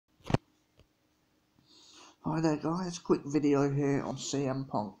Hi there guys, quick video here on CM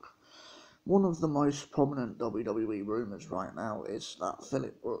Punk. One of the most prominent WWE rumours right now is that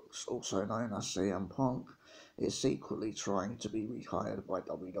Phillip Brooks, also known as CM Punk, is secretly trying to be rehired by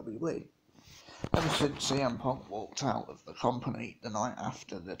WWE. Ever since CM Punk walked out of the company the night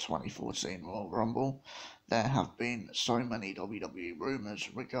after the 2014 Royal Rumble, there have been so many WWE rumours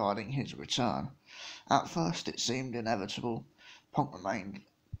regarding his return. At first it seemed inevitable. Punk remained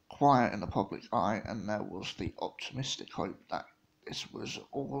quiet in the public eye, and there was the optimistic hope that this was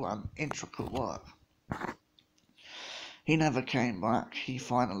all an intricate work. He never came back. He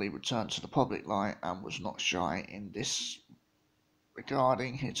finally returned to the public light and was not shy in this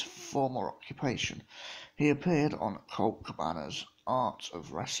regarding his former occupation. He appeared on Colt Cabana's Art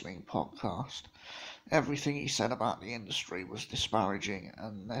of Wrestling podcast. Everything he said about the industry was disparaging,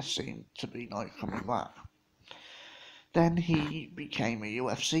 and there seemed to be no coming back. Then he became a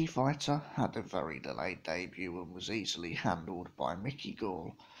UFC fighter, had a very delayed debut and was easily handled by Mickey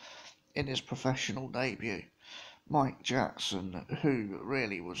Gall. In his professional debut, Mike Jackson, who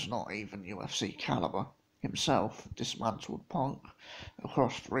really was not even UFC caliber, himself dismantled Punk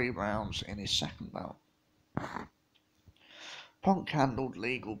across 3 rounds in his second bout. Punk handled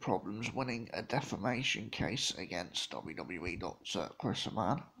legal problems, winning a defamation case against WWE Dr. Chris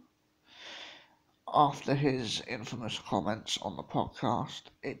Amann. After his infamous comments on the podcast,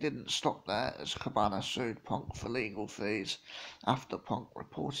 it didn't stop there, as Cabana sued Punk for legal fees after Punk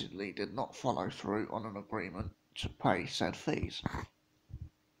reportedly did not follow through on an agreement to pay said fees.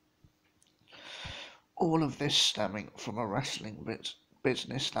 All of this stemming from a wrestling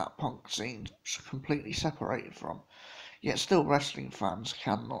business that Punk seems completely separated from. Yet still wrestling fans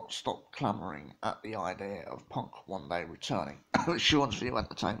cannot stop clamouring at the idea of Punk one day returning. Sean's View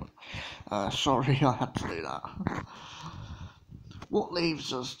Entertainment. Sorry I had to do that. What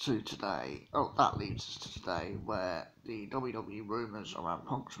leaves us to today? That leads us to today, where the WWE rumours around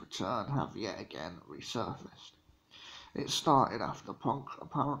Punk's return have yet again resurfaced. It started after Punk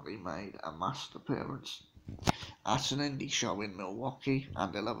apparently made a masked appearance at an indie show in Milwaukee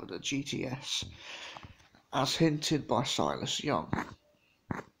and delivered a GTS, as hinted by Silas Young.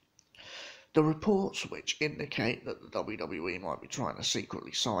 The reports which indicate that the WWE might be trying to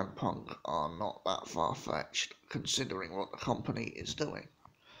secretly sign Punk are not that far-fetched, considering what the company is doing.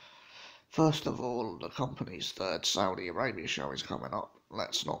 First of all, the company's third Saudi Arabia show is coming up.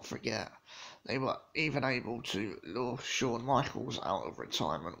 Let's not forget, they were even able to lure Shawn Michaels out of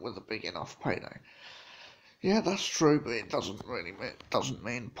retirement with a big enough payday. Yeah, that's true, but it doesn't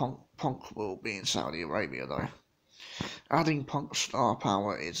mean Punk will be in Saudi Arabia though. Adding Punk's star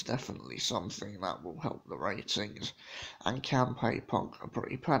power is definitely something that will help the ratings and can pay Punk a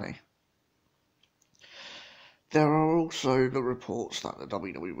pretty penny. There are also the reports that the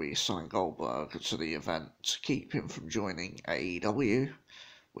WWE signed Goldberg to the event to keep him from joining AEW,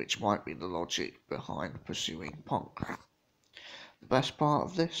 which might be the logic behind pursuing Punk. The best part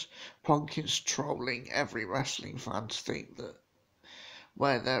of this, Punk is trolling every wrestling fan to think that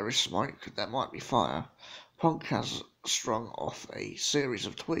where there is smoke, there might be fire. Punk has strung off a series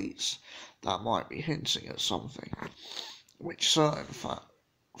of tweets that might be hinting at something, which certain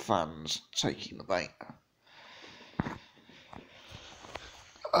fans taking the bait.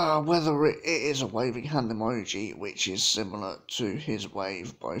 Whether it is a waving hand emoji, which is similar to his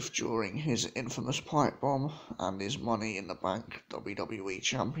wave both during his infamous pipe bomb and his Money in the Bank WWE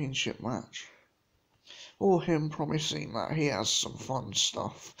Championship match, or him promising that he has some fun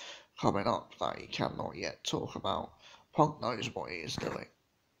stuff coming up that he cannot yet talk about. Punk knows what he is doing.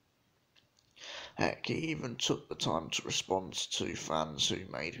 Heck, he even took the time to respond to fans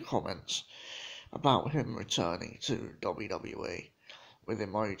who made comments about him returning to WWE, with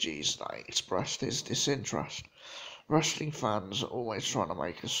emojis that expressed his disinterest. Wrestling fans are always trying to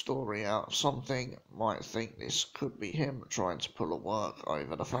make a story out of something, might think this could be him trying to pull a work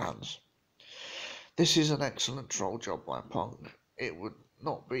over the fans. This is an excellent troll job by Punk. It would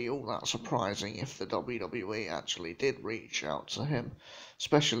not be all that surprising if the WWE actually did reach out to him,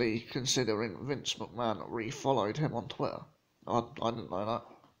 especially considering Vince McMahon re-followed him on Twitter. I didn't know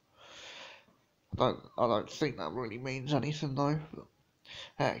that. I don't think that really means anything though. But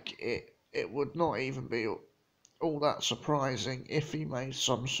heck, it would not even be all that surprising if he made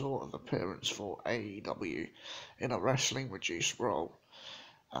some sort of appearance for AEW in a wrestling reduced role,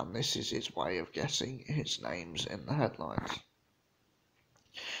 and this is his way of getting his names in the headlines.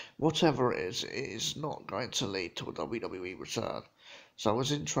 Whatever it is not going to lead to a WWE return. So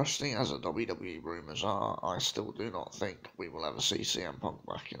as interesting as the WWE rumours are, I still do not think we will ever see CM Punk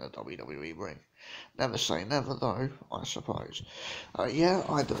back in a WWE ring. Never say never though, I suppose. Yeah,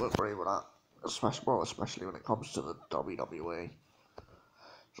 I do agree with that. especially when it comes to the WWE.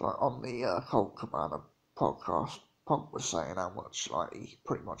 Like on the Colt Cabana podcast, Punk was saying how much he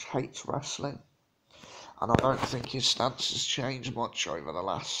pretty much hates wrestling, and I don't think his stance has changed much over the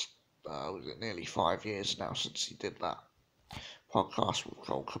last was it nearly 5 years now since he did that podcast with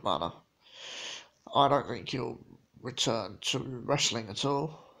Colt Cabana. I don't think he'll return to wrestling at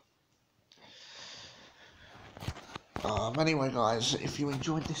all. Anyway guys, if you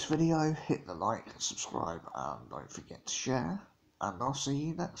enjoyed this video, hit the like, subscribe, and don't forget to share, and I'll see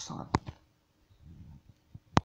you next time.